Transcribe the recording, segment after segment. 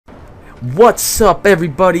What's up,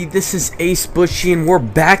 everybody? This is Ace Bushy and we're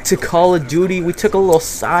back to Call of Duty. We took a little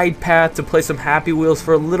side path to play some Happy Wheels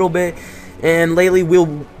for a little bit, and lately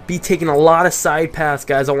we'll be taking a lot of side paths,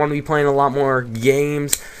 guys. I want to be playing a lot more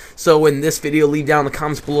games. So in this video, leave down in the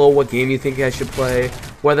comments below what game you think I should play.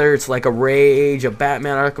 Whether it's like a Rage, a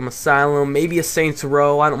Batman Arkham Asylum, maybe a Saints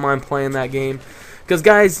Row. I don't mind playing that game. Because,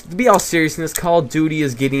 guys, to be all seriousness, Call of Duty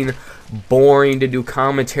is getting boring to do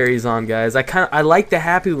commentaries on, guys. I like the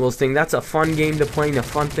Happy Wheels thing. That's a fun game to play and a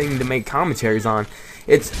fun thing to make commentaries on.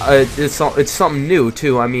 It's something new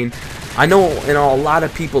too. I mean, I know a lot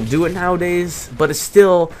of people do it nowadays, but it's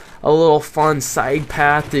still a little fun side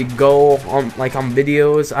path to go on, like on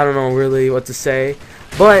videos. I don't know really what to say.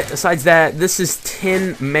 But besides that, this is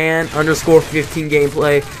TinMan_15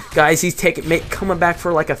 gameplay, guys. He's coming back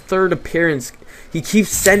for like a third appearance. He keeps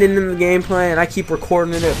sending in the gameplay, and I keep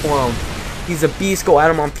recording it for him. He's a beast. Go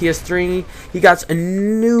at him on PS3. He got a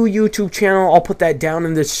new YouTube channel. I'll put that down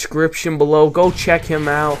in the description below. Go check him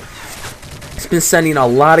out. He's been sending a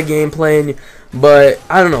lot of gameplay, but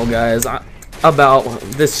I don't know, guys, about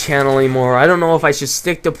this channel anymore. I don't know if I should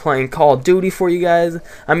stick to playing Call of Duty for you guys.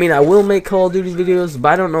 I mean, I will make Call of Duty videos, but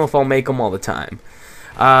I don't know if I'll make them all the time.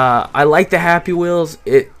 I like the Happy Wheels.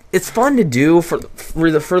 It's fun to do for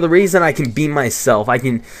the reason I can be myself. I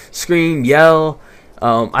can scream, yell.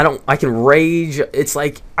 I can rage. It's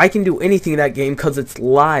like I can do anything in that game because it's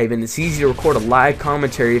live, and it's easy to record a live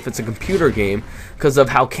commentary if it's a computer game because of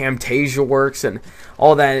how Camtasia works and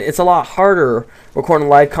all that. It's a lot harder recording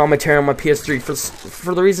live commentary on my PS3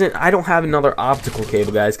 for the reason I don't have another optical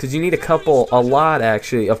cable, guys, because you need a lot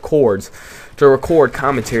actually of cords to record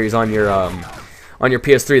commentaries on your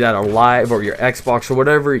PS3 that are live, or your Xbox, or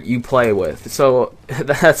whatever you play with. So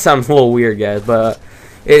that sounds a little weird, guys, but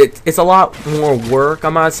it's a lot more work.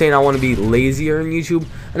 I'm not saying I want to be lazier in YouTube.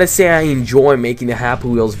 I just say I enjoy making the Happy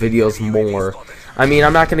Wheels videos more. I mean,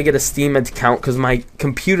 I'm not going to get a Steam account because my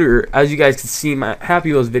computer, as you guys can see, my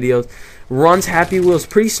Happy Wheels videos runs Happy Wheels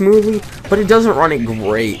pretty smoothly, but it doesn't run it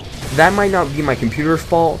great. That might not be my computer's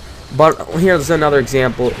fault. But here's another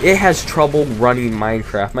example. It has trouble running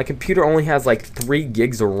Minecraft. My computer only has like 3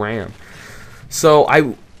 gigs of RAM. So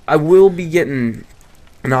I will be getting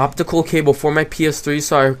an optical cable for my PS3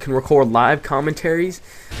 so I can record live commentaries,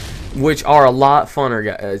 which are a lot funner,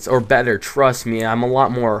 guys, or better. Trust me, I'm a lot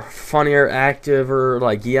more funnier, active, or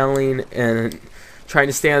like yelling, and trying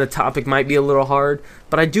to stay on the topic might be a little hard,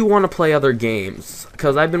 but I do want to play other games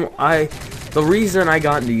because the reason I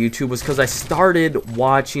got into YouTube was because I started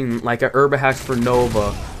watching like a Urban Hacks for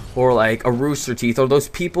Nova or like a Rooster Teeth, or those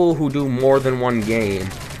people who do more than one game,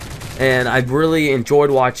 and I really enjoyed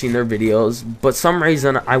watching their videos. But some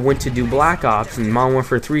reason I went to do Black Ops and Modern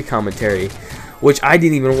Warfare 3 commentary, which I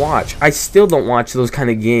didn't even watch. I still don't watch those kind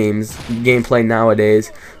of gameplay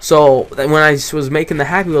nowadays. So when I was making the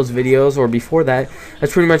Happy Wheels videos, or before that, I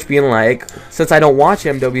was pretty much being like, since I don't watch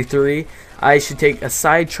MW3, I should take a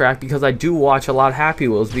sidetrack because I do watch a lot of Happy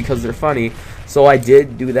Wheels because they're funny. So I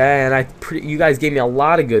did do that, and you guys gave me a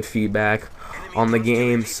lot of good feedback on the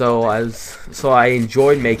game. So I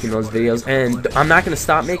enjoyed making those videos, and I'm not gonna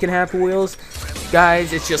stop making Happy Wheels,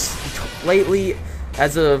 guys. It's just lately,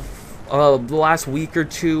 as of the last week or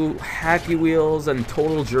two, Happy Wheels and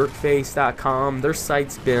TotalJerkface.com, their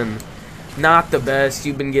site's been not the best.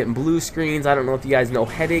 You've been getting blue screens. I don't know if you guys know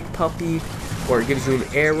Headache Puppy, or it gives you an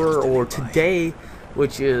error, or today,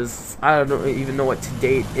 which is, I don't even know what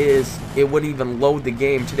today is. It wouldn't even load the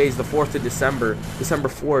game. Today's the 4th of December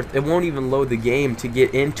 4th. It won't even load the game to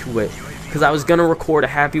get into it, because I was gonna record a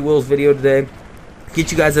Happy Wheels video today,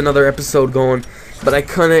 get you guys another episode going, but I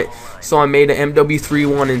couldn't, so I made an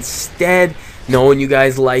MW3 one instead, knowing you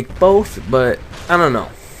guys like both. But I don't know,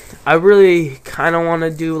 I really kind of want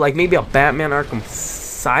to do like maybe a Batman Arkham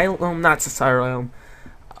Asylum, not Asylum,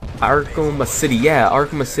 Arkham City, yeah,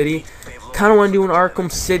 Arkham City. Kind of want to do an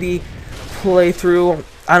Arkham City playthrough.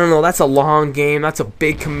 I don't know, that's a long game, that's a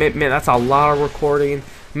big commitment, that's a lot of recording.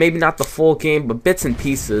 Maybe not the full game, but bits and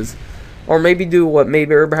pieces. Or maybe do what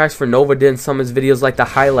maybe Urban Hacks for Nova did in some of his videos, like the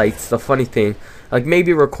highlights, the funny thing. Like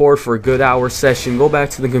maybe record for a good hour session, go back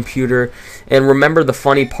to the computer, and remember the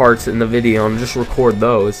funny parts in the video and just record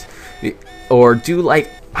those. Or do like,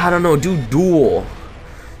 I don't know, do dual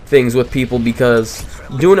things with people, because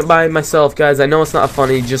doing it by myself, guys, I know it's not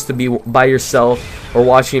funny just to be by yourself or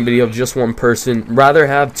watching a video of just one person. Rather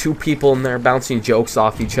have 2 people in there bouncing jokes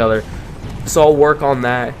off each other. So I'll work on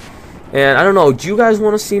that. And I don't know, do you guys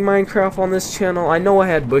want to see Minecraft on this channel? I know I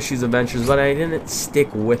had Bushy's Adventures, but I didn't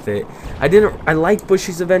stick with it. I like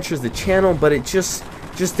Bushy's Adventures, the channel, but it just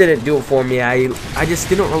didn't do it for me. I just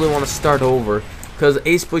didn't really want to start over, because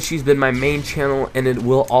Ace Bushy's been my main channel, and it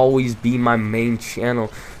will always be my main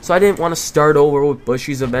channel. So I didn't want to start over with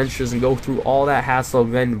Bushy's Adventures and go through all that hassle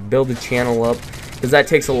and then build a channel up, because that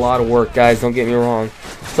takes a lot of work, guys, don't get me wrong.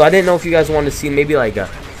 So I didn't know if you guys wanted to see maybe like a,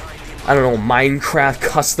 I don't know, Minecraft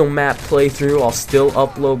custom map playthrough. I'll still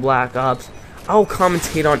upload Black Ops. I'll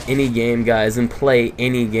commentate on any game, guys, and play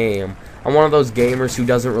any game. I'm one of those gamers who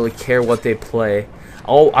doesn't really care what they play.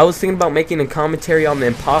 I was thinking about making a commentary on the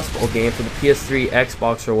Impossible game for the PS3,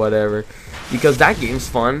 Xbox, or whatever, because that game's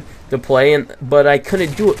fun to play, but I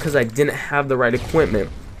couldn't do it because I didn't have the right equipment.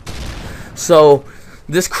 So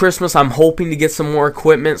this Christmas, I'm hoping to get some more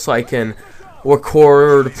equipment so I can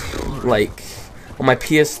record like on my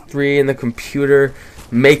PS3 and the computer,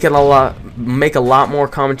 make a lot more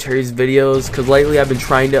commentaries videos, because lately I've been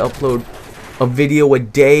trying to upload a video a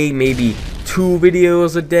day, maybe 2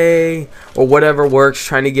 videos a day, or whatever works,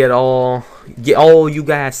 trying to get all you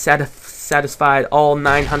guys satisfied, all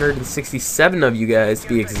 967 of you guys to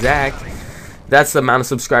be exact. That's the amount of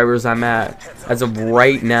subscribers I'm at as of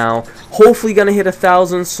right now. Hopefully gonna hit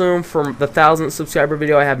 1,000 soon. For the 1,000th subscriber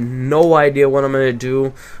video, I have no idea what I'm gonna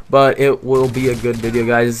do, but it will be a good video,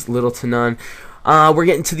 guys, little to none. We're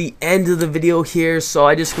getting to the end of the video here, so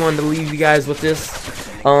I just wanted to leave you guys with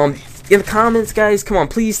this. In the comments, guys, come on,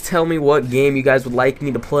 please tell me what game you guys would like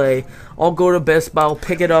me to play. I'll go to Best Buy, I'll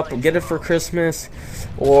pick it up, get it for Christmas,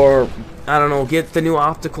 or I don't know, get the new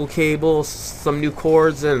optical cables, some new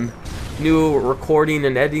cords, and new recording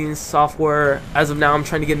and editing software. As of now, I'm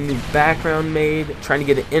trying to get a new background made, trying to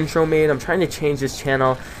get an intro made. I'm trying to change this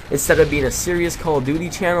channel, instead of being a serious Call of Duty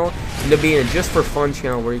channel, into being a just for fun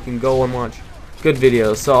channel where you can go and watch good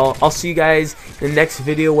videos. So I'll see you guys in the next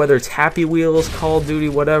video, whether it's Happy Wheels, Call of Duty,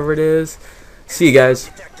 whatever it is. See you guys.